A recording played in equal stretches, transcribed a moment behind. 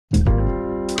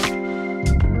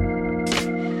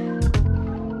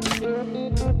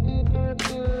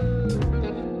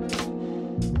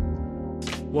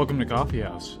Welcome to Coffee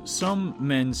House. Some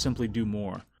men simply do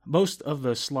more. Most of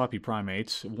the sloppy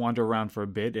primates wander around for a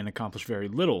bit and accomplish very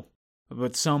little,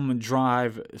 but some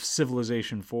drive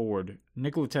civilization forward.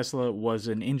 Nikola Tesla was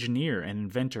an engineer and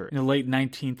inventor in the late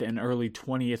 19th and early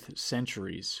 20th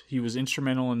centuries. He was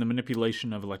instrumental in the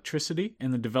manipulation of electricity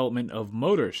and the development of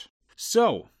motors.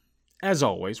 So, as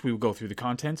always, we will go through the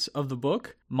contents of the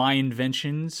book, My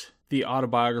Inventions, the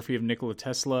autobiography of Nikola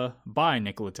Tesla by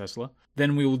Nikola Tesla.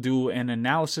 Then we will do an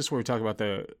analysis where we talk about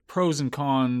the pros and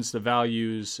cons, the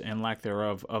values and lack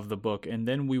thereof of the book. And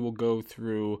then we will go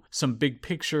through some big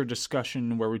picture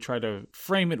discussion where we try to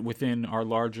frame it within our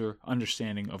larger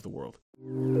understanding of the world.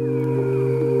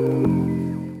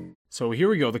 So here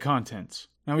we go, the contents.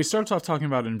 Now he starts off talking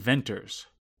about inventors,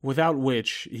 without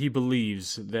which he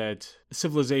believes that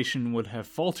civilization would have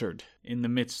faltered in the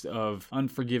midst of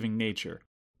unforgiving nature.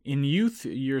 In youth,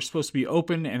 you're supposed to be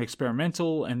open and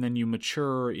experimental, and then you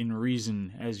mature in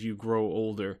reason as you grow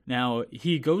older. Now,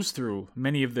 he goes through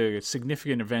many of the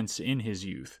significant events in his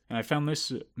youth, and I found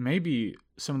this maybe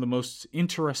some of the most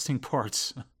interesting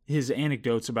parts. His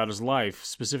anecdotes about his life,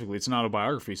 specifically. It's an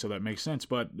autobiography, so that makes sense,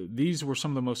 but these were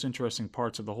some of the most interesting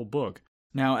parts of the whole book.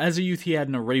 Now, as a youth, he had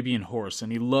an Arabian horse,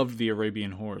 and he loved the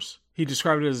Arabian horse. He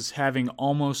described it as having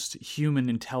almost human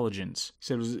intelligence. He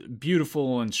said it was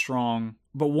beautiful and strong.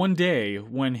 But one day,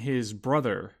 when his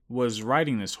brother was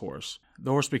riding this horse,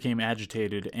 the horse became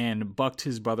agitated and bucked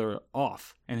his brother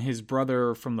off. And his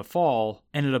brother, from the fall,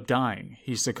 ended up dying.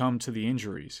 He succumbed to the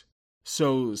injuries.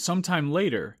 So sometime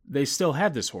later, they still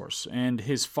had this horse, and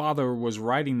his father was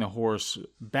riding the horse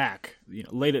back,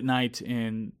 late at night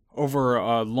over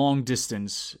a long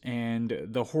distance, and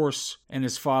the horse and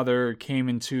his father came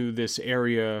into this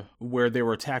area where they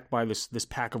were attacked by this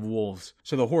pack of wolves.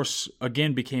 So the horse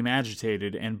again became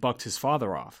agitated and bucked his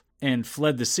father off and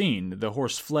fled the scene. The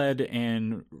horse fled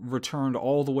and returned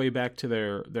all the way back to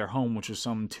their home, which was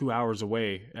some 2 hours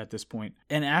away at this point.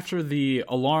 And after the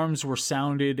alarms were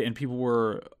sounded and people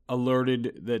were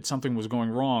alerted that something was going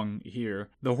wrong here,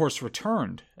 the horse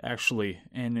returned, actually,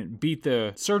 and beat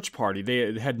the search party.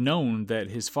 They had known that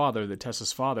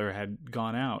Tesla's father, had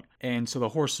gone out. And so the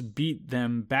horse beat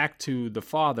them back to the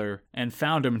father and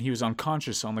found him, and he was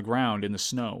unconscious on the ground in the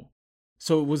snow.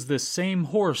 So it was the same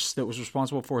horse that was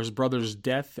responsible for his brother's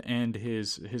death and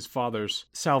his father's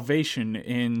salvation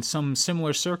in some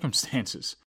similar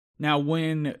circumstances. Now,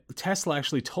 when Tesla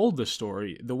actually told the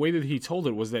story, the way that he told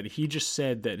it was that he just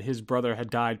said that his brother had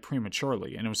died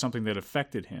prematurely, and it was something that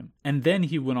affected him. And then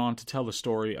he went on to tell the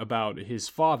story about his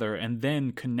father, and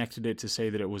then connected it to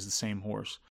say that it was the same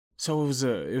horse. So it was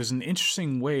an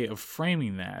interesting way of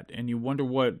framing that, and you wonder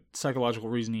what psychological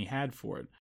reason he had for it.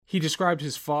 He described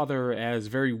his father as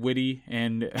very witty,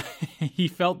 and he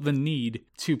felt the need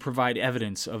to provide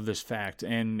evidence of this fact,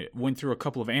 and went through a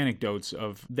couple of anecdotes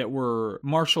that were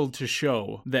marshaled to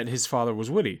show that his father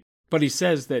was witty. But he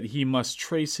says that he must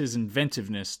trace his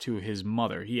inventiveness to his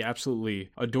mother. He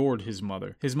absolutely adored his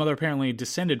mother. His mother apparently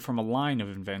descended from a line of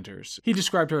inventors. He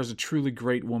described her as a truly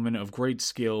great woman of great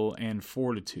skill and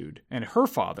fortitude. And her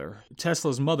father,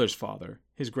 Tesla's mother's father,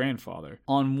 his grandfather,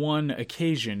 on one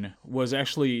occasion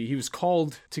he was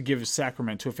called to give a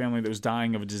sacrament to a family that was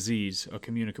dying of a disease, a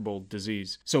communicable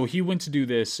disease. So he went to do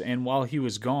this, and while he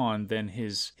was gone, then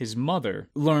his mother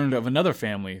learned of another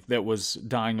family that was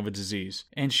dying of a disease,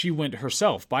 and she went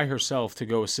by herself to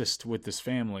go assist with this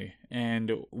family.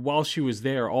 And while she was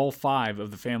there, all 5 of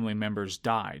the family members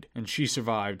died, and she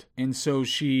survived. And so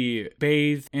she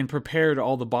bathed and prepared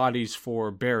all the bodies for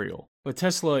burial. But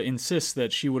Tesla insists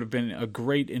that she would have been a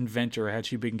great inventor had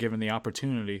she been given the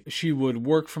opportunity. She would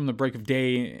work from the break of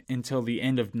day until the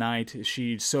end of night.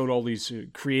 She sewed all these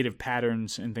creative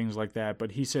patterns and things like that,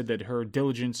 but he said that her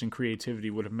diligence and creativity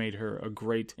would have made her a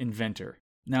great inventor.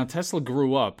 Now, Tesla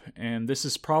grew up, and this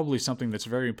is probably something that's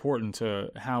very important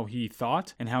to how he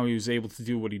thought and how he was able to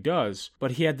do what he does,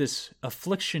 but he had this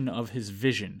affliction of his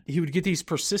vision. He would get these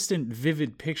persistent,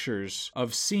 vivid pictures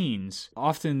of scenes,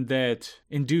 often that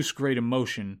induce great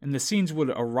emotion, and the scenes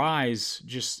would arise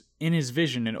just in his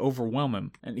vision and overwhelm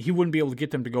him, and he wouldn't be able to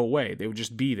get them to go away. They would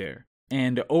just be there.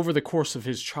 And over the course of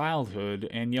his childhood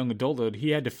and young adulthood, he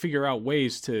had to figure out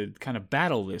ways to kind of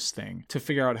battle this thing, to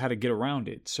figure out how to get around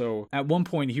it. So at one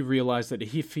point, he realized that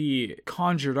if he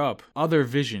conjured up other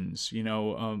visions,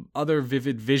 other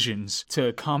vivid visions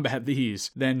to combat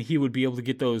these, then he would be able to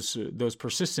get those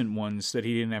persistent ones that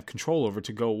he didn't have control over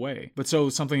to go away. But so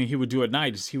something he would do at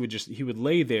night is he would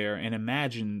lay there and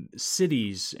imagine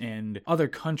cities and other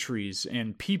countries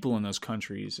and people in those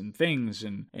countries and things,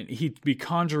 and he'd be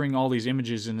conjuring all these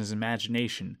images in his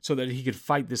imagination so that he could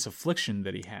fight this affliction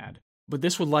that he had. But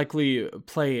this would likely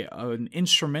play an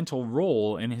instrumental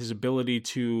role in his ability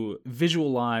to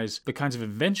visualize the kinds of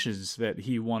inventions that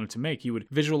he wanted to make. He would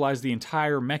visualize the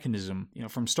entire mechanism,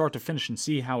 from start to finish and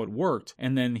see how it worked,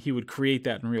 and then he would create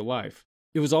that in real life.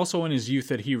 It was also in his youth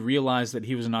that he realized that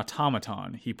he was an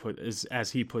automaton,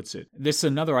 as he puts it. This is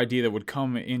another idea that would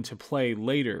come into play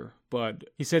later, but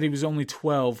he said he was only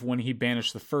 12 when he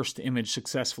banished the first image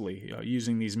successfully,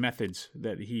 using these methods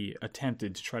that he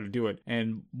attempted to try to do it.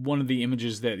 And one of the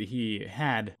images that he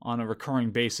had on a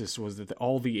recurring basis was that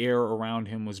all the air around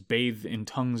him was bathed in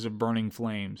tongues of burning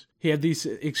flames. He had these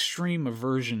extreme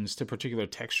aversions to particular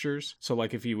textures. So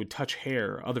like if he would touch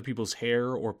hair, other people's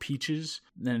hair or peaches,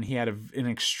 then he had an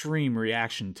extreme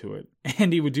reaction to it.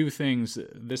 And he would do things,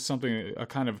 a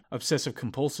kind of obsessive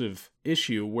compulsive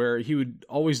issue where he would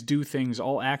always do things,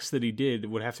 all acts that he did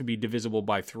would have to be divisible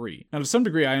by 3. Now, to some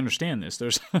degree, I understand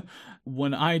this.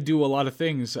 When I do a lot of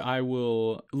things, I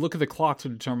will look at the clock to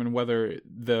determine whether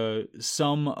the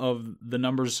sum of the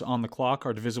numbers on the clock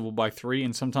are divisible by 3,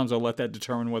 and sometimes I'll let that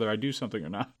determine whether I do something or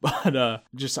not. But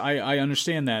I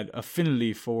understand that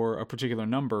affinity for a particular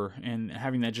number and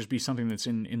having that just be something that's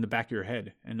in the back of your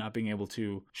head and not being able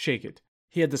to shake it.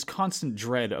 He had this constant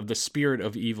dread of the spirit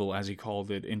of evil, as he called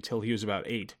it, until he was about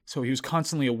 8. So he was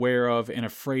constantly aware of and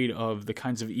afraid of the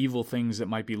kinds of evil things that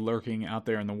might be lurking out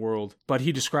there in the world. But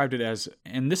he described it as,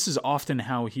 and this is often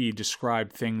how he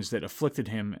described things that afflicted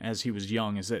him as he was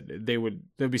young, is that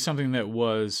there'd be something that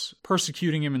was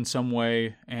persecuting him in some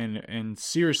way and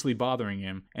seriously bothering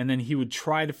him, and then he would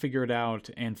try to figure it out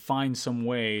and find some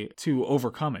way to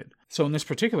overcome it. So in this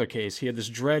particular case, he had this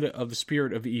dread of the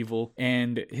spirit of evil,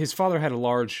 and his father had a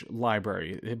large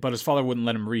library, but his father wouldn't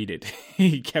let him read it.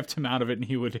 He kept him out of it, and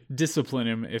he would discipline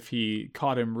him if he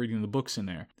caught him reading the books in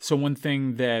there. So one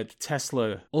thing that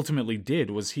Tesla ultimately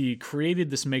did was he created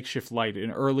this makeshift light,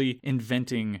 an early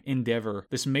inventing endeavor,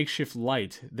 this makeshift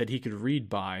light that he could read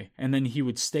by, and then he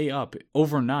would stay up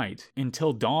overnight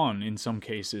until dawn in some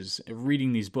cases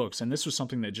reading these books. And this was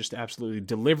something that just absolutely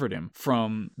delivered him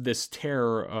from this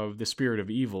terror of the spirit of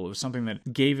evil. It was something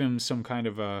that gave him some kind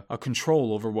of a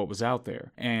control over what was out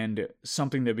there. And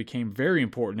something that became very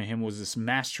important to him was this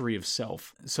mastery of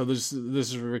self. So there's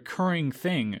this recurring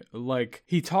thing, like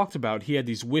he talked about, he had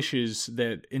these wishes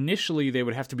that initially they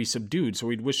would have to be subdued. So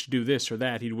he'd wish to do this or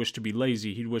that. He'd wish to be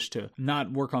lazy. He'd wish to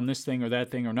not work on this thing or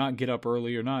that thing, or not get up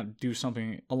early, or not do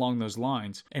something along those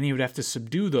lines. And he would have to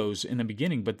subdue those in the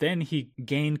beginning, but then he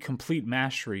gained complete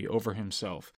mastery over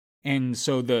himself. And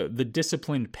so the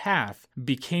disciplined path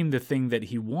became the thing that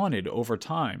he wanted over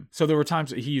time. So there were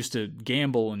times that he used to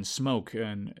gamble and smoke,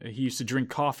 and he used to drink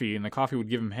coffee, and the coffee would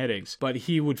give him headaches. But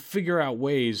he would figure out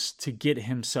ways to get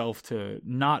himself to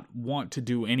not want to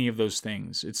do any of those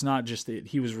things. It's not just that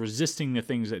he was resisting the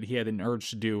things that he had an urge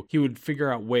to do. He would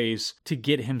figure out ways to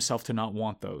get himself to not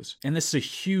want those. And this is a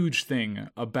huge thing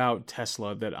about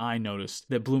Tesla that I noticed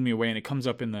that blew me away, and it comes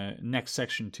up in the next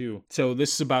section too. So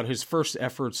this is about his first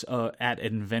efforts at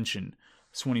invention.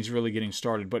 It's when he's really getting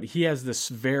started. But he has this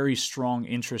very strong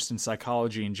interest in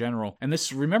psychology in general. And this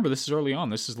is early on.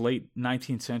 This is late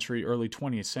 19th century, early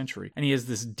 20th century. And he has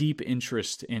this deep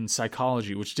interest in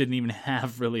psychology, which didn't even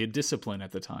have really a discipline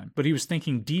at the time. But he was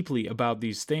thinking deeply about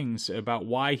these things, about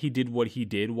why he did what he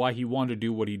did, why he wanted to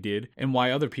do what he did, and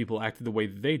why other people acted the way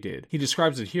that they did. He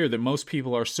describes it here that most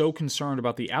people are so concerned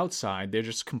about the outside, they're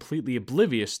just completely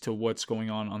oblivious to what's going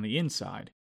on the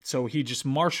inside. So he just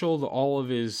marshaled all of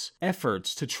his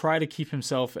efforts to try to keep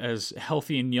himself as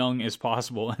healthy and young as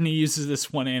possible. And he uses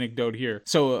this one anecdote here.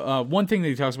 So one thing that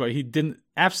he talks about,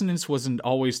 abstinence wasn't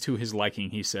always to his liking,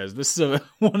 he says. This is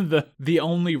one of the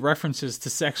only references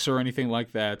to sex or anything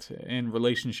like that in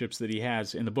relationships that he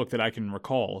has in the book that I can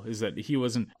recall, is that he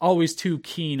wasn't always too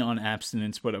keen on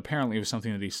abstinence, but apparently it was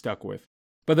something that he stuck with.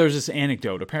 But there's this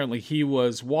anecdote. Apparently he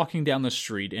was walking down the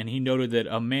street and he noted that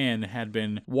a man had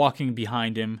been walking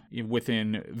behind him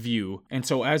within view. And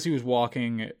so as he was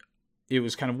walking, it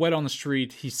was kind of wet on the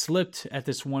street. He slipped at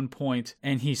this one point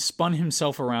and he spun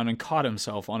himself around and caught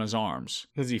himself on his arms.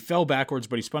 Because he fell backwards,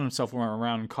 but he spun himself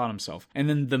around and caught himself. And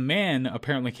then the man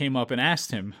apparently came up and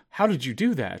asked him, "How did you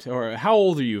do that?" Or, "How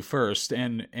old are you first?"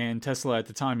 And Tesla at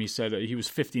the time, he said he was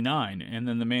 59. And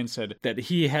then the man said that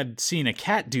he had seen a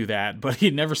cat do that, but he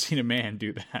had never seen a man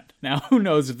do that. Now, who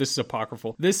knows if this is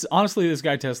apocryphal? Honestly, this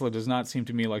guy Tesla does not seem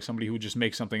to me like somebody who would just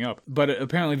make something up. But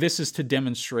apparently this is to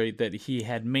demonstrate that he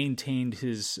had maintained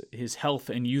his health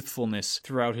and youthfulness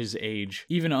throughout his age,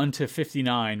 even unto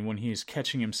 59 when he is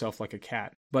catching himself like a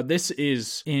cat. But this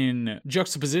is in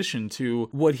juxtaposition to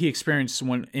what he experienced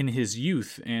when in his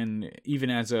youth and even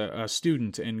as a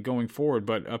student and going forward.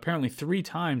 But apparently 3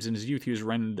 times in his youth he was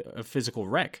rendered a physical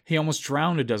wreck. He almost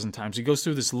drowned a dozen times. He goes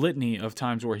through this litany of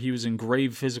times where he was in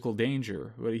grave physical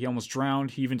danger. But he almost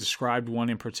drowned. He even described one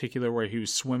in particular where he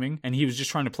was swimming, and he was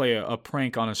just trying to play a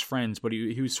prank on his friends, but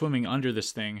he was swimming under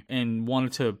this thing and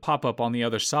wanted to pop up on the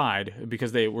other side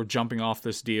because they were jumping off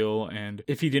this deal. And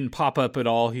if he didn't pop up at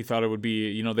all, he thought it would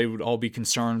be, they would all be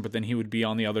concerned, but then he would be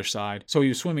on the other side. So he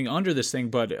was swimming under this thing,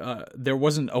 but there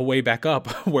wasn't a way back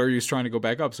up where he was trying to go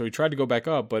back up. So he tried to go back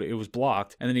up, but it was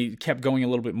blocked. And then he kept going a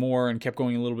little bit more and kept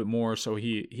going a little bit more. So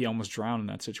he almost drowned in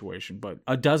that situation. But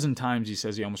a dozen times he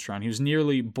says he almost drowned. He was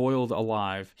nearly boiled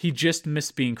alive. He just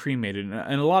missed being cremated.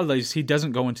 And a lot of these, he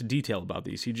doesn't go into detail about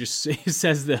these. He just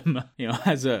says them,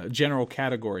 as a general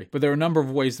category. But there are a number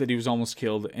of ways that he was almost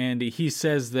killed. And he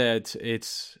says that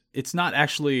it's not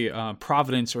actually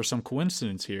providence or some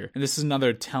coincidence here. And this is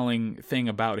another telling thing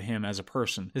about him as a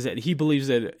person, is that he believes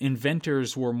that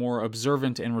inventors were more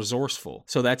observant and resourceful.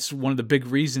 So that's one of the big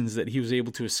reasons that he was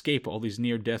able to escape all these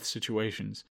near-death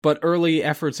situations. But early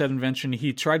efforts at invention,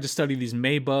 he tried to study these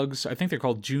May bugs. I think they're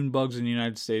called June bugs in the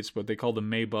United States, but they called them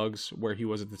May bugs where he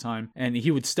was at the time. And he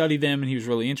would study them, and he was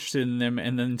really interested in them.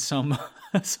 And then some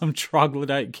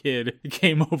troglodyte kid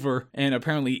came over and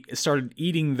apparently started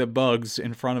eating the bugs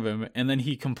in front of him. And then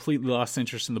he completely lost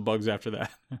interest in the bugs after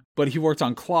that. But he worked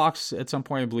on clocks at some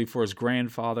point, I believe, for his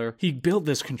grandfather. He built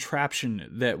this contraption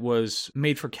that was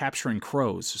made for capturing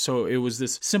crows. So it was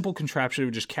this simple contraption that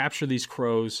would just capture these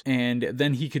crows, and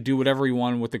then he could do whatever he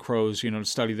wanted with the crows, to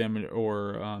study them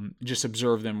or just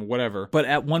observe them or whatever. But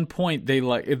at one point,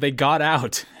 they got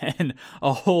out, and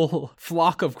a whole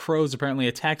flock of crows apparently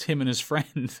attacked him and his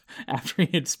friend after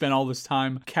he had spent all this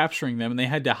time capturing them, and they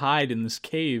had to hide in this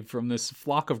cave from this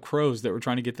flock of crows that were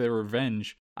trying to get their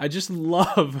revenge. I just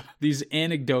love these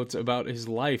anecdotes about his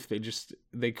life.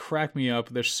 They crack me up.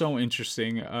 They're so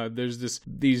interesting. There's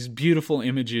these beautiful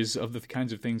images of the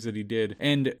kinds of things that he did.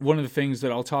 And one of the things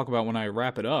that I'll talk about when I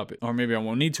wrap it up, or maybe I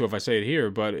won't need to if I say it here,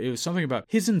 but it was something about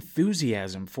his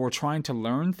enthusiasm for trying to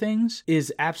learn things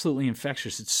is absolutely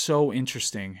infectious. It's so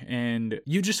interesting. And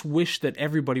you just wish that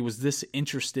everybody was this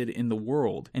interested in the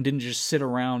world and didn't just sit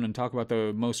around and talk about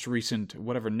the most recent,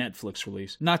 whatever, Netflix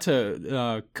release. Not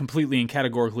to completely and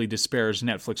categorically disparage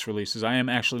Netflix releases. I am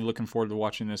actually looking forward to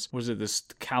watching this. What is it, this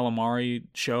calamari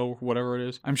show, whatever it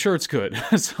is? I'm sure it's good.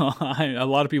 So a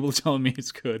lot of people are telling me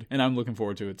it's good, and I'm looking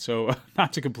forward to it. So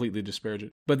not to completely disparage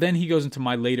it. But then he goes into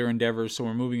my later endeavors, so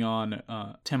we're moving on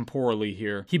temporally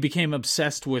here. He became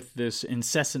obsessed with this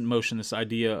incessant motion, this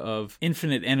idea of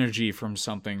infinite energy from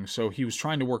something. So he was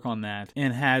trying to work on that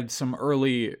and had some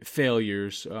early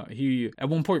failures. He, at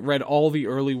one point, read all the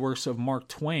early works of Mark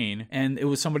Twain, and it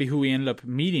was somebody who he ended up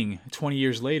meeting 20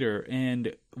 years later.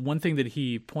 And one thing that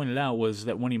he pointed out was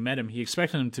that when he met him, he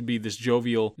expected him to be this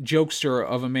jovial jokester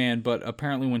of a man, but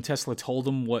apparently when Tesla told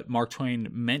him what Mark Twain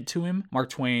meant to him, Mark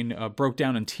Twain broke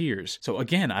down in tears. So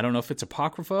again, I don't know if it's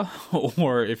apocrypha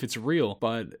or if it's real,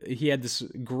 but he had this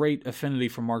great affinity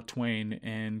for Mark Twain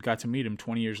and got to meet him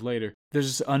 20 years later.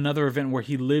 There's another event where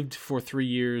he lived for 3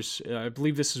 years. I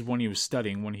believe this is when he was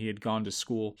studying, when he had gone to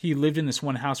school. He lived in this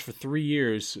one house for 3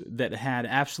 years that had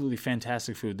absolutely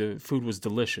fantastic food. The food was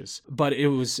delicious, but it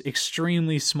was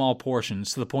extremely small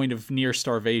portions to the point of near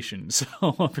starvation. So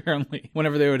apparently,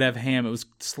 whenever they would have ham, it was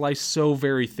sliced so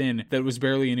very thin that it was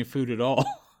barely any food at all.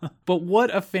 But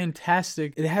what a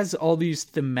fantastic, it has all these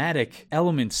thematic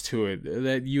elements to it,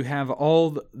 that you have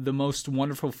all the most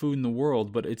wonderful food in the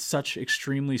world, but it's such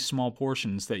extremely small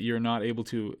portions that you're not able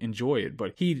to enjoy it.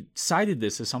 But he cited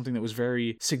this as something that was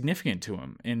very significant to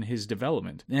him in his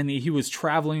development. And he was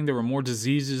traveling, there were more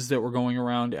diseases that were going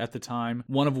around at the time,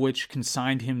 one of which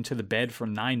consigned him to the bed for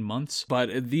 9 months.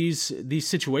 But these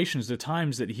situations, the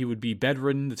times that he would be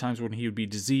bedridden, the times when he would be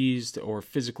diseased or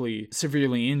physically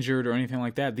severely injured or anything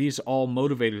like that, these all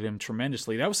motivated him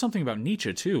tremendously. That was something about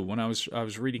Nietzsche too when I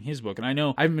was reading his book. And I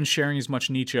know I haven't been sharing as much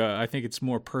Nietzsche. I think it's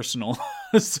more personal.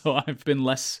 So I've been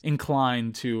less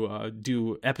inclined to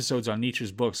do episodes on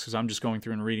Nietzsche's books because I'm just going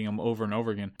through and reading them over and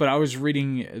over again. But I was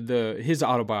reading his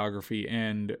autobiography,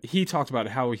 and he talked about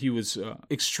how he was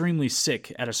extremely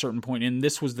sick at a certain point, and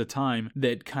this was the time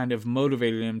that kind of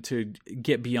motivated him to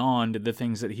get beyond the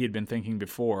things that he had been thinking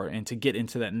before and to get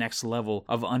into that next level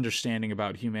of understanding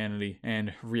about humanity.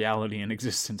 And reality and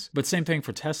existence. But same thing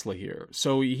for Tesla here.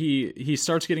 So he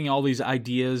starts getting all these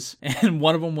ideas, and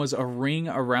one of them was a ring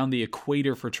around the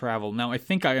equator for travel. Now, I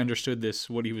think I understood this,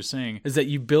 what he was saying, is that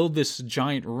you build this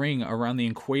giant ring around the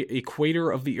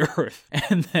equator of the Earth,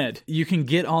 and that you can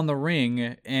get on the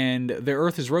ring, and the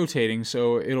Earth is rotating,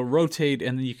 so it'll rotate,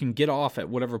 and then you can get off at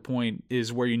whatever point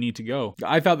is where you need to go.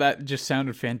 I thought that just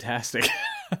sounded fantastic.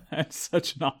 That's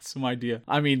such an awesome idea.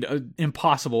 I mean,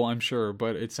 impossible, I'm sure,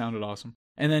 but it sounded awesome.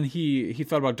 And then he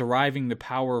thought about deriving the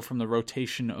power from the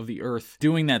rotation of the Earth,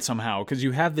 doing that somehow, because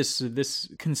you have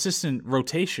this consistent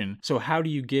rotation. So how do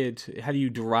you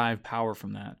derive power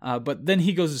from that? But then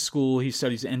he goes to school, he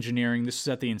studies engineering. This is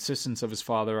at the insistence of his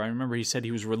father. I remember he said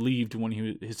he was relieved when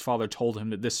his father told him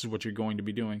that this is what you're going to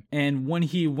be doing. And when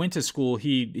he went to school,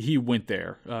 he went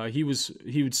there. He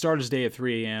would start his day at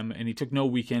 3 a.m. and he took no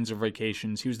weekends or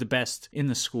vacations. He was the best in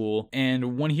the school.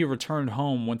 And when he returned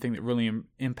home, one thing that really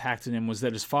impacted him was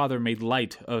that his father made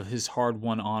light of his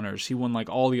hard-won honors. He won like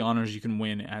all the honors you can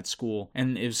win at school,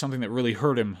 and it was something that really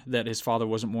hurt him that his father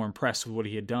wasn't more impressed with what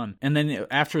he had done. And then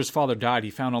after his father died, he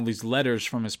found all these letters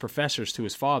from his professors to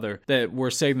his father that were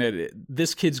saying that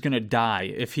this kid's gonna die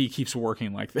if he keeps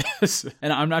working like this.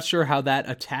 And I'm not sure how that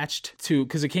attached to,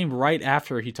 because it came right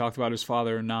after he talked about his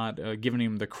father not giving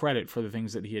him the credit for the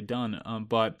things that he had done,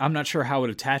 but I'm not sure how it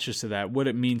attaches to that, what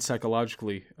it means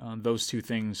psychologically, those two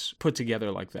things put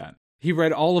together like that. He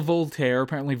read all of Voltaire.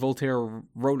 Apparently Voltaire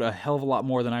wrote a hell of a lot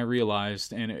more than I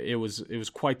realized, and it was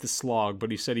quite the slog,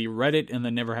 but he said he read it and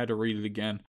then never had to read it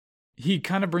again. He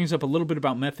kind of brings up a little bit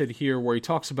about method here, where he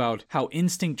talks about how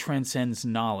instinct transcends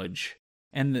knowledge.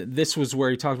 And this was where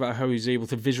he talked about how he was able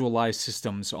to visualize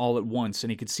systems all at once,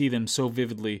 and he could see them so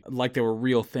vividly, like they were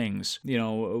real things. You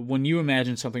know, when you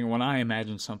imagine something, or when I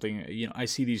imagine something, you know, I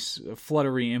see these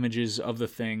fluttery images of the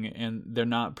thing, and they're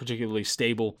not particularly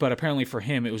stable. But apparently for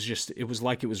him, it was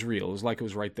like it was real. It was like it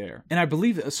was right there. And I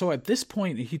believe, so at this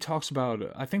point, he talks about,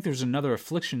 I think there's another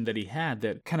affliction that he had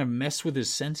that kind of messed with his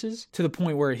senses, to the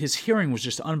point where his hearing was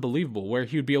just unbelievable, where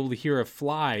he would be able to hear a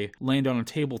fly land on a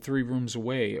table 3 rooms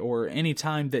away, or any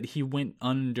time that he went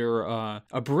under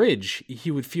a bridge,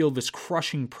 he would feel this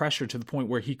crushing pressure to the point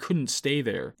where he couldn't stay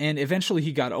there. And eventually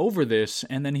he got over this,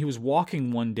 and then he was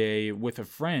walking one day with a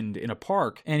friend in a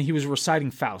park, and he was reciting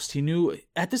Faust. He knew,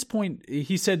 at this point,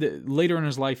 he said that later in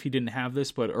his life he didn't have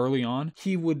this, but early on,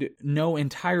 he would know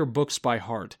entire books by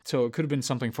heart. So it could have been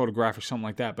something photographic, something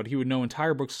like that, but he would know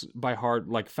entire books by heart,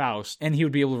 like Faust, and he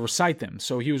would be able to recite them.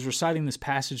 So he was reciting this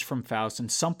passage from Faust,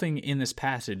 and something in this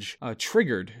passage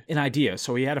triggered an idea.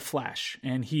 So he had a flash,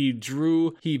 and he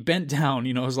bent down,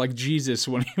 you know, it was like Jesus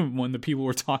when the people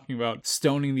were talking about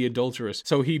stoning the adulteress.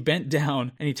 So he bent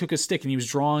down and he took a stick and he was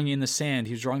drawing in the sand.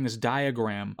 He was drawing this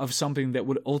diagram of something that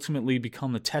would ultimately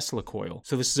become the Tesla coil.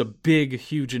 So this is a big,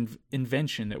 huge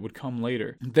invention that would come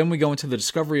later. Then we go into the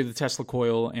discovery of the Tesla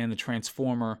coil and the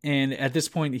transformer. And at this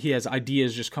point, he has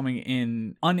ideas just coming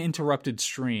in uninterrupted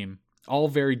stream, all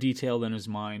very detailed in his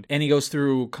mind. And he goes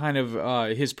through kind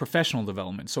of his professional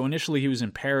development. So initially he was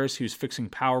in Paris, he was fixing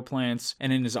power plants,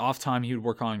 and in his off time he would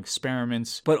work on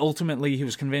experiments. But ultimately he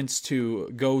was convinced to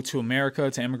go to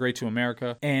America, to emigrate to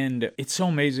America. And it's so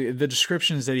amazing, the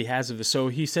descriptions that he has of this. So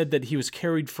he said that he was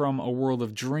carried from a world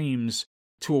of dreams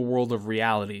to a world of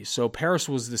reality. So Paris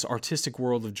was this artistic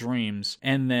world of dreams,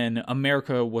 and then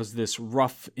America was this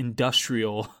rough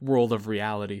industrial world of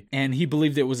reality. And he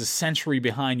believed it was a century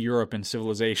behind Europe in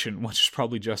civilization, which is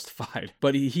probably justified.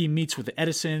 But he meets with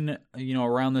Edison, you know,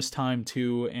 around this time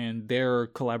too, and their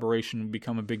collaboration would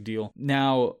become a big deal.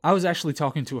 Now, I was actually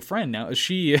talking to a friend. Now,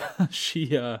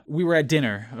 we were at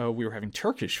dinner. We were having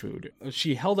Turkish food.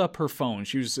 She held up her phone.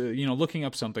 She was, looking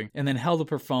up something, and then held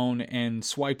up her phone and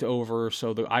swiped over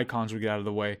so the icons would get out of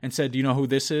the way, and said, "Do you know who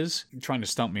this is?" Trying to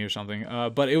stump me or something.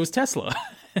 But it was Tesla.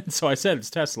 And so I said, "It's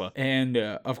Tesla." And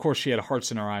of course she had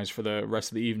hearts in her eyes for the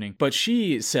rest of the evening. But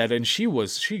she said, and she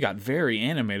got very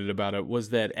animated about it,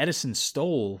 was that Edison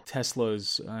stole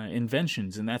Tesla's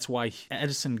inventions. And that's why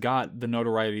Edison got the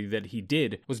notoriety that he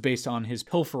did, was based on his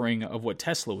pilfering of what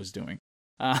Tesla was doing.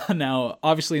 Now,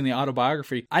 obviously in the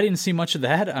autobiography, I didn't see much of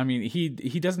that. I mean, he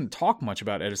doesn't talk much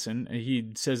about Edison.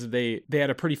 He says that they had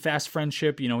a pretty fast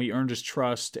friendship. You know, he earned his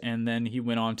trust, and then he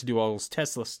went on to do all this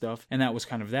Tesla stuff, and that was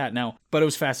kind of that. Now, but it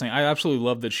was fascinating. I absolutely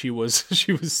loved that she was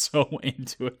so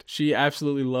into it. She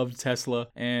absolutely loved Tesla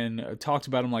and talked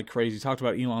about him like crazy. Talked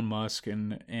about Elon Musk,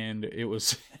 and it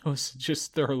was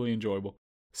just thoroughly enjoyable.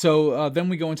 So then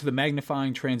we go into the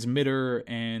magnifying transmitter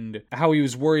and how he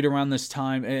was worried around this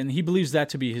time, and he believes that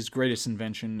to be his greatest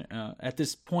invention. At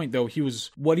this point, though,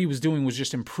 what he was doing was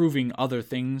just improving other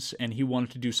things, and he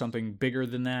wanted to do something bigger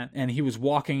than that. And he was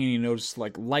walking, and he noticed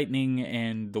like lightning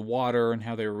and the water and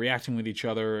how they were reacting with each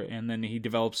other. And then he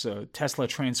develops a Tesla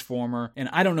transformer. And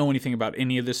I don't know anything about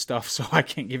any of this stuff, so I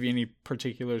can't give you any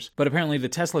particulars. But apparently, the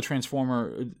Tesla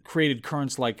transformer created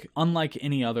currents unlike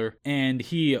any other, and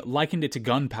he likened it to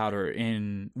gunpowder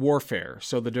in warfare.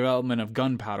 So the development of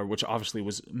gunpowder, which obviously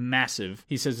was massive,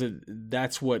 he says that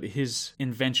that's what his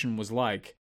invention was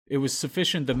like. It was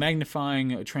sufficient. The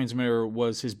magnifying transmitter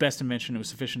was his best invention. It was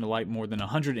sufficient to light more than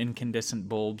 100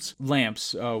 incandescent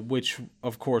lamps, which,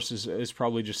 of course, is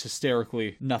probably just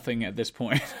hysterically nothing at this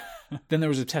point. Then there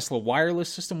was a Tesla wireless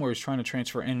system where he was trying to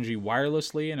transfer energy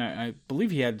wirelessly, and I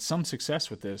believe he had some success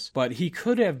with this. But he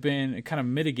could have been kind of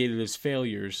mitigated his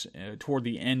failures toward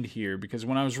the end here, because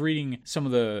when I was reading some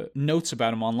of the notes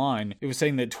about him online, it was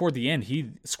saying that toward the end he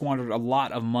squandered a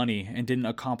lot of money and didn't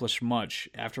accomplish much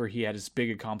after he had his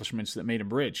big accomplishments that made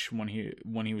him rich when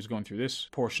he was going through this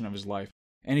portion of his life.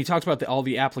 And he talks about all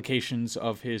the applications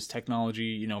of his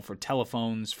technology, for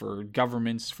telephones, for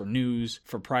governments, for news,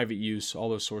 for private use, all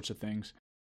those sorts of things.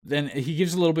 Then he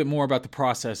gives a little bit more about the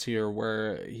process here,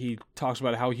 where he talks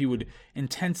about how he would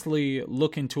intensely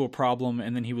look into a problem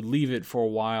and then he would leave it for a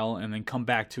while and then come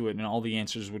back to it and all the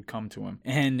answers would come to him.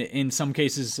 And in some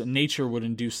cases, nature would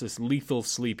induce this lethal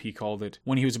sleep, he called it,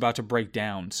 when he was about to break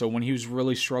down. So when he was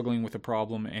really struggling with a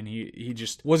problem and he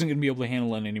just wasn't going to be able to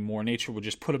handle it anymore, nature would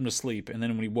just put him to sleep, and then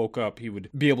when he woke up, he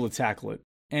would be able to tackle it.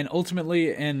 And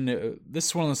ultimately, this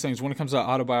is one of those things, when it comes to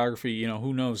autobiography,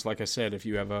 who knows, like I said, if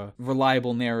you have a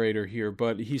reliable narrator here,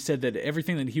 but he said that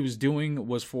everything that he was doing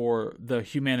was for the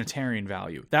humanitarian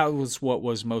value. That was what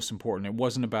was most important. It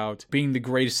wasn't about being the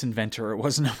greatest inventor. It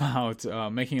wasn't about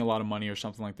making a lot of money or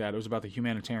something like that. It was about the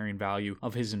humanitarian value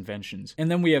of his inventions. And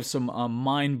then we have some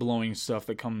mind-blowing stuff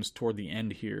that comes toward the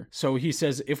end here. So he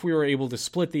says, if we were able to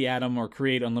split the atom or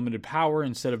create unlimited power,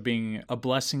 instead of being a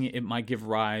blessing, it might give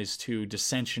rise to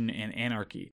dissension and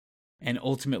anarchy, and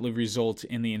ultimately result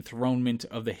in the enthronement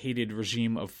of the hated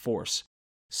regime of force.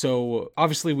 So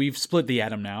obviously we've split the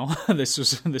atom now. This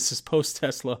is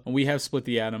post-Tesla. We have split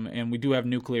the atom, and we do have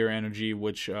nuclear energy,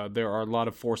 which there are a lot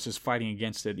of forces fighting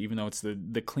against it, even though it's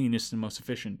the cleanest and most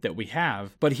efficient that we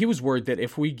have. But he was worried that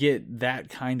if we get that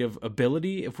kind of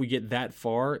ability, if we get that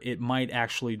far, it might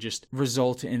actually just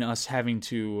result in us having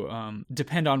to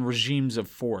depend on regimes of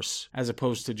force, as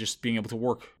opposed to just being able to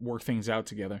work things out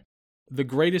together. The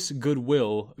greatest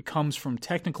goodwill comes from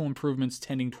technical improvements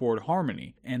tending toward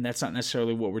harmony, and that's not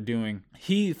necessarily what we're doing.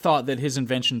 He thought that his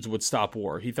inventions would stop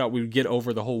war. He thought we would get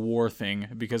over the whole war thing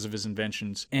because of his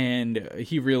inventions, and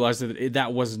he realized that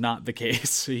that was not the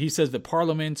case. He says that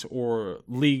parliament or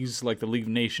leagues like the League of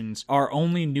Nations are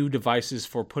only new devices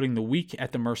for putting the weak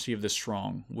at the mercy of the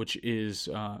strong, which is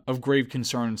of grave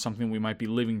concern and something we might be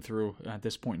living through at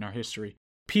this point in our history.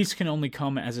 Peace can only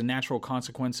come as a natural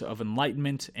consequence of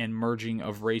enlightenment and merging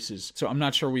of races. So I'm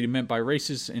not sure what he meant by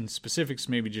races in specifics,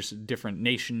 maybe just different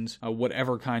nations,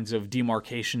 whatever kinds of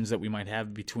demarcations that we might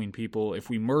have between people. If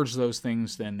we merge those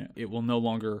things, then it will no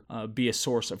longer be a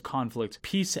source of conflict.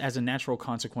 Peace as a natural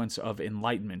consequence of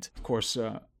enlightenment. Of course,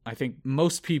 I think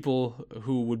most people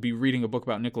who would be reading a book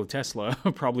about Nikola Tesla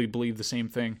probably believe the same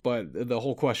thing. But the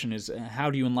whole question is,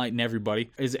 how do you enlighten everybody?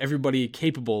 Is everybody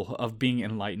capable of being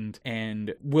enlightened?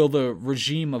 And will the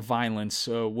regime of violence,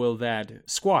 will that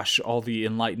squash all the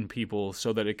enlightened people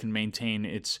so that it can maintain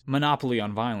its monopoly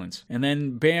on violence? And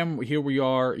then, bam, here we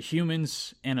are,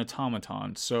 humans and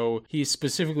automatons. So he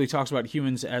specifically talks about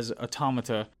humans as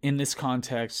automata in this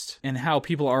context, and how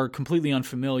people are completely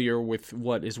unfamiliar with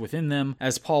what is within them.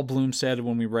 As Paul Bloom said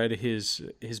when we read his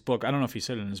book, I don't know if he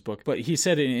said it in his book, but he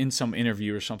said it in some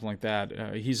interview or something like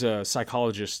that. He's a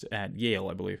psychologist at Yale,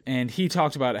 I believe. And he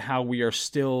talked about how we are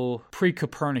still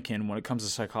pre-Copernican when it comes to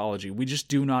psychology. We just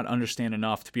do not understand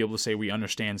enough to be able to say we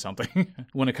understand something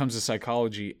when it comes to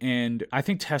psychology. And I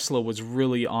think Tesla was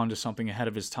really onto something ahead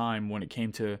of his time when it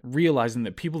came to realizing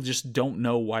that people just don't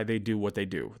know why they do what they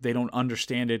do. They don't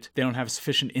understand it. They don't have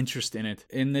sufficient interest in it.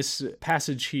 In this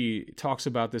passage, he talks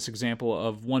about this example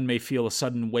of one may feel a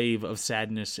sudden wave of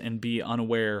sadness and be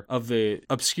unaware of the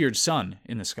obscured sun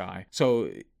in the sky.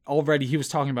 So already he was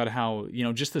talking about how,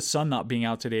 just the sun not being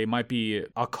out today might be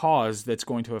a cause that's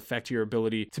going to affect your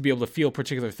ability to be able to feel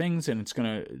particular things, and it's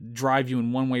going to drive you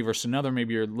in one way versus another.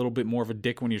 Maybe you're a little bit more of a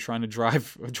dick when you're trying to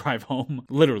drive home,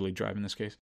 literally drive in this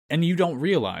case. And you don't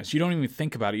realize, you don't even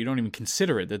think about it, you don't even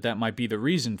consider it, that might be the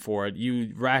reason for it.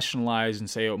 You rationalize and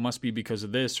say, oh, it must be because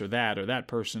of this or that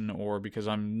person, or because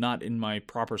I'm not in my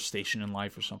proper station in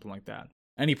life or something like that.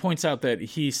 And he points out that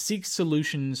he seeks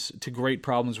solutions to great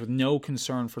problems with no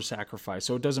concern for sacrifice.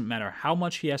 So it doesn't matter how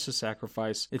much he has to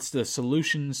sacrifice, it's the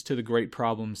solutions to the great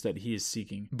problems that he is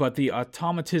seeking. But the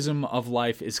automatism of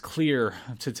life is clear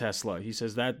to Tesla. He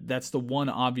says that's the one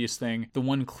obvious thing, the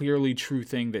one clearly true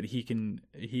thing that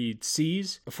he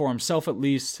sees, for himself at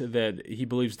least, that he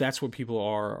believes that's what people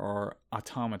are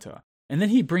automata. And then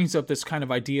he brings up this kind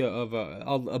of idea of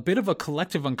a bit of a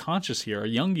collective unconscious here, a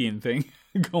Jungian thing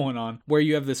going on, where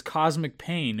you have this cosmic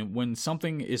pain when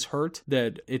something is hurt,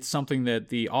 that it's something that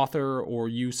the author or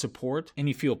you support, and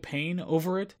you feel pain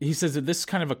over it. He says that this is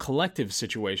kind of a collective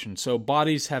situation, so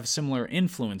bodies have similar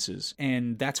influences,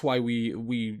 and that's why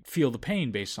we feel the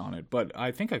pain based on it. But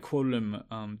I think I quoted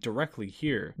him directly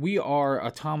here. We are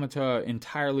automata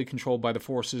entirely controlled by the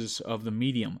forces of the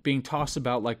medium, being tossed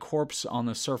about like corpse on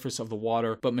the surface of the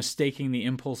water, but mistaking the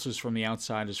impulses from the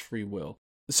outside as free will.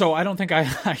 So I don't think I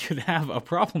could have a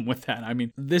problem with that. I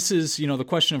mean, this is, the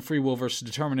question of free will versus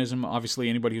determinism. Obviously,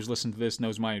 anybody who's listened to this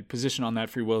knows my position on that.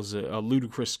 Free will is a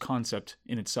ludicrous concept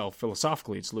in itself.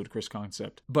 Philosophically, it's a ludicrous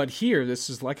concept. But here, this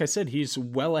is, like I said, he's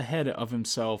well ahead of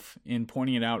himself in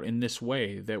pointing it out in this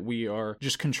way, that we are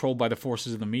just controlled by the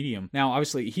forces of the medium. Now,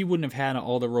 obviously, he wouldn't have had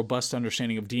all the robust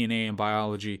understanding of DNA and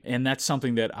biology, and that's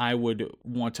something that I would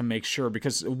want to make sure,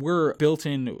 because we're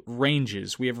built-in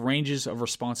ranges. We have ranges of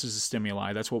responses to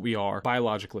stimuli. That's what we are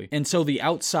biologically. And so the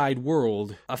outside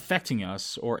world affecting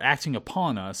us or acting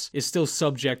upon us is still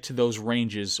subject to those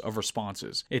ranges of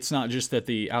responses. It's not just that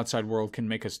the outside world can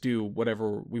make us do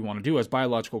whatever we want to do. As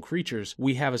biological creatures,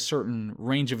 we have a certain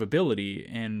range of ability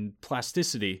and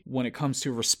plasticity when it comes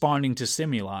to responding to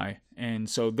stimuli. And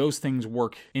so those things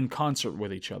work in concert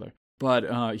with each other.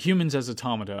 But humans as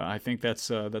automata, I think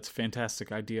that's a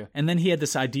fantastic idea. And then he had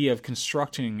this idea of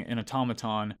constructing an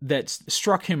automaton that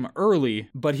struck him early,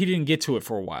 but he didn't get to it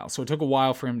for a while. So it took a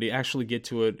while for him to actually get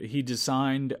to it. He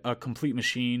designed a complete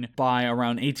machine by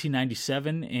around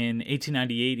 1897. In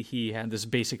 1898, he had this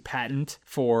basic patent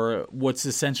for what's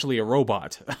essentially a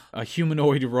robot, a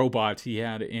humanoid robot he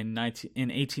had in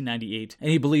 1898.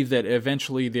 And he believed that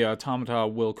eventually the automata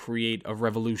will create a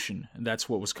revolution. That's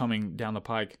what was coming down the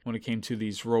pike when it came to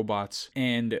these robots.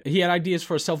 And he had ideas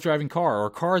for a self-driving car, or a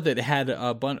car that had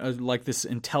like this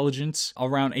intelligence.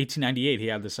 Around 1898 he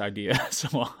had this idea. So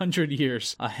 100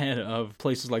 years ahead of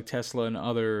places like Tesla and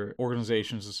other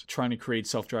organizations trying to create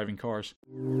self-driving cars.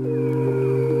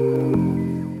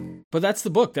 But that's the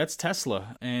book. That's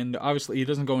Tesla. And obviously he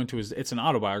doesn't go into it's an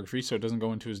autobiography, so it doesn't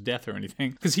go into his death or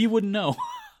anything, because he wouldn't know.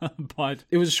 But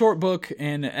it was a short book,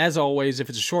 and as always, if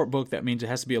it's a short book, that means it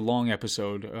has to be a long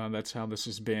episode. That's how this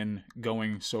has been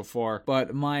going so far.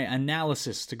 But my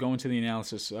analysis, to go into the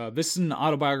analysis, this is an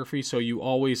autobiography, so you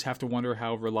always have to wonder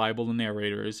how reliable the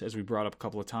narrator is, as we brought up a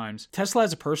couple of times. Tesla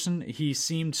as a person, he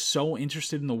seemed so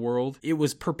interested in the world. It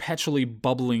was perpetually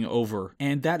bubbling over,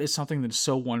 and that is something that is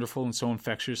so wonderful and so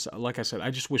infectious. Like I said, I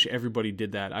just wish everybody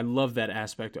did that. I love that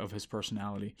aspect of his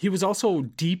personality. He was also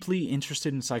deeply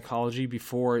interested in psychology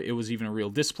before it was even a real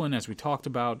discipline, as we talked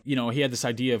about. He had this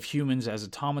idea of humans as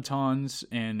automatons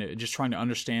and just trying to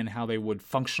understand how they would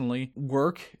functionally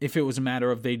work if it was a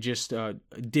matter of they just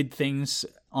did things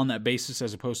on that basis,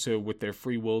 as opposed to with their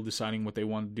free will deciding what they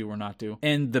want to do or not do.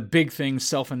 And the big thing,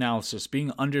 self-analysis,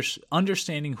 being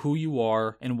understanding who you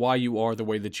are and why you are the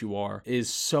way that you are,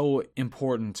 is so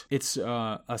important. It's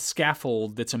a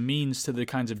scaffold that's a means to the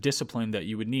kinds of discipline that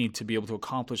you would need to be able to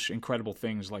accomplish incredible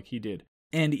things like he did.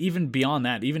 And even beyond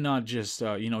that, even not just,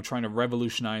 trying to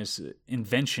revolutionize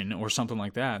invention or something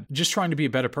like that, just trying to be a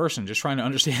better person, just trying to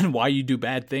understand why you do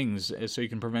bad things so you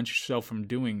can prevent yourself from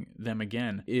doing them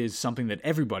again, is something that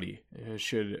everybody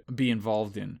should be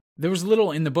involved in. There was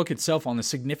little in the book itself on the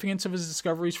significance of his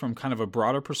discoveries from kind of a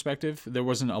broader perspective. There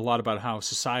wasn't a lot about how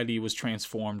society was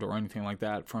transformed or anything like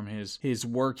that from his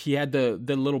work. He had the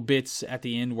little bits at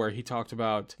the end where he talked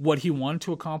about what he wanted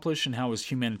to accomplish and how it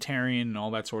was humanitarian and all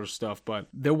that sort of stuff, but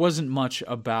there wasn't much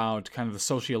about kind of the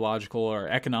sociological or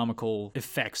economical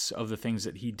effects of the things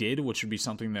that he did, which would be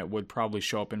something that would probably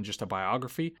show up in just a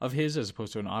biography of his as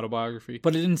opposed to an autobiography.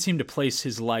 But it didn't seem to place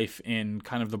his life in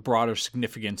kind of the broader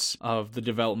significance of the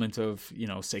development development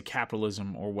of, say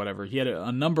capitalism or whatever. He had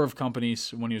a number of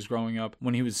companies when he was growing up,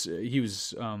 when he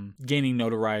was gaining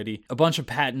notoriety. A bunch of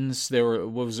patents. There were,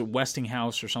 what was it,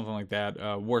 Westinghouse or something like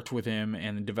that, worked with him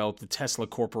and developed the Tesla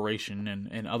Corporation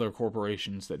and other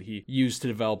corporations that he used to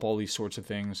develop all these sorts of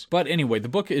things. But anyway, the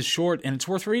book is short and it's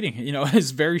worth reading.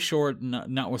 It's very short,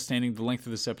 notwithstanding the length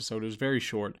of this episode. It was very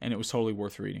short and it was totally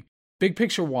worth reading. Big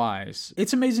picture wise,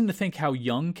 it's amazing to think how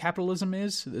young capitalism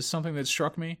is. This is something that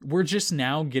struck me. We're just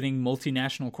now getting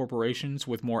multinational corporations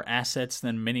with more assets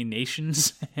than many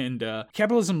nations, and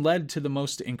capitalism led to the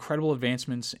most incredible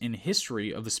advancements in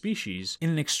history of the species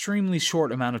in an extremely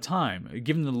short amount of time.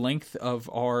 Given the length of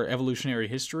our evolutionary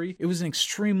history, it was an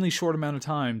extremely short amount of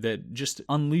time that just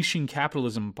unleashing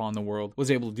capitalism upon the world was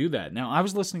able to do that. Now, I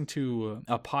was listening to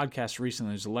a podcast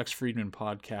recently. There's a Lex Friedman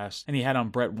podcast, and he had on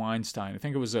Brett Weinstein. I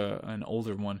think it was an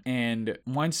older one. And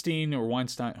Weinstein,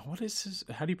 what is his,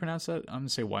 how do you pronounce that? I'm gonna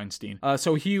say Weinstein.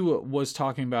 So he was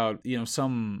talking about,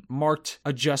 some marked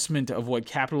adjustment of what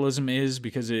capitalism is,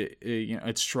 because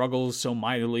it struggles so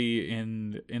mightily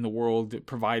in the world,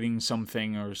 providing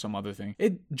something or some other thing.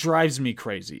 It drives me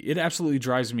crazy. It absolutely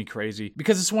drives me crazy,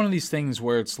 because it's one of these things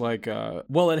where it's like,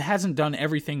 it hasn't done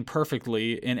everything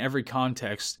perfectly in every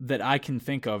context that I can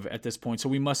think of at this point, so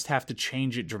we must have to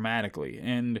change it dramatically.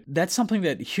 And that's something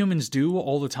that humans do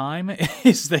all the time,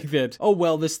 is think that,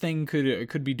 this thing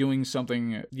could be doing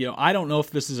something, I don't know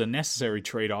if this is a necessary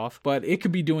trade-off, but it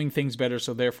could be doing things better,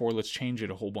 so therefore let's change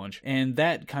it a whole bunch. And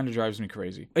that kind of drives me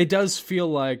crazy. It does feel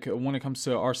like, when it comes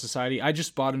to our society, I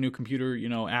just bought a new computer.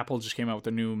 Apple just came out with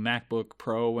a new MacBook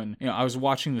Pro, and I was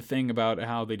watching the thing about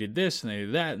how they did this and they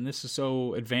did that, and this is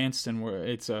so advanced, and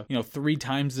it's 3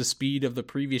 times the speed of the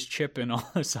previous chip and all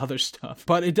this other stuff.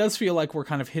 But it does feel like we're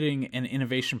kind of hitting an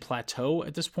innovation plateau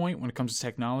at this point when it comes to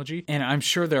technology, and I'm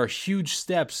sure there are huge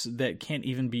steps that can't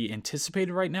even be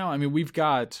anticipated right now. I mean, we've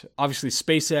got, obviously,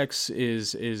 SpaceX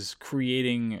is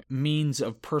creating means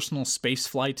of personal space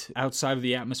flight outside of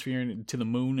the atmosphere to the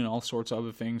moon and all sorts of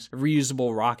other things.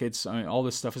 Reusable rockets, I mean, all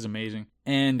this stuff is amazing.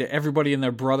 And everybody and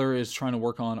their brother is trying to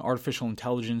work on artificial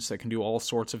intelligence that can do all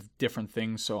sorts of different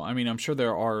things. So, I mean, I'm sure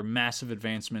there are massive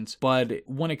advancements. But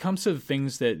when it comes to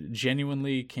things that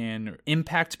genuinely can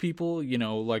impact people,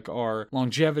 like our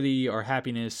longevity, our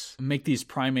happiness, make these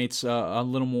primates a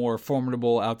little more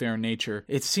formidable out there in nature,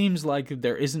 it seems like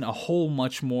there isn't a whole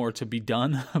much more to be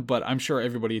done. But I'm sure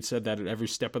everybody had said that at every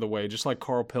step of the way. Just like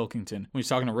Carl Pilkington, when he was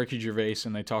talking to Ricky Gervais,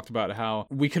 and they talked about how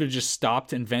we could have just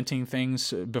stopped inventing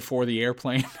things before the airplane.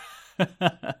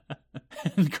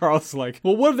 And Carl's like,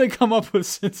 well, what have they come up with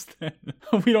since then?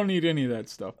 We don't need any of that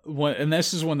stuff. And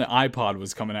this is when the iPod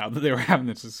was coming out that they were having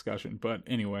this discussion. But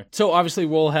anyway, so obviously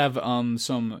we'll have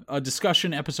a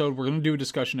discussion episode. We're going to do a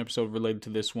discussion episode related to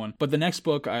this one. But the next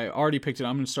book, I already picked it.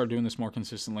 I'm going to start doing this more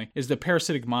consistently, is The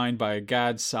Parasitic Mind by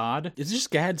Gad Saad. Is it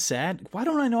just Gad Saad? Why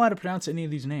don't I know how to pronounce any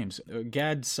of these names?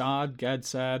 Gad Saad.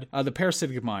 The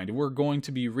Parasitic Mind. We're going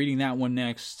to be reading that one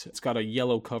next. It's got a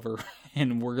yellow cover,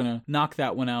 and we're going to knock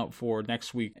that one out for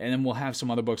next week, and then we'll have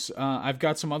some other books. I've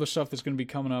got some other stuff that's going to be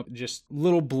coming up, just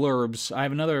little blurbs. I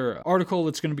have another article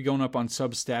that's going to be going up on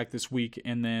Substack this week,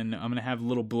 and then I'm going to have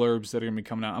little blurbs that are going to be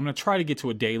coming out. I'm going to try to get to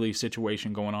a daily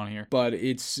situation going on here, but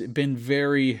it's been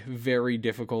very, very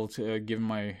difficult given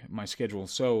my schedule.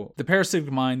 So The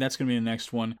Parasitic Mind, that's going to be the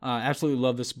next one. Absolutely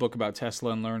love this book about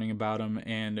Tesla and learning about him,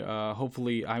 and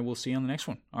hopefully I will see you on the next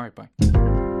one. All right, bye.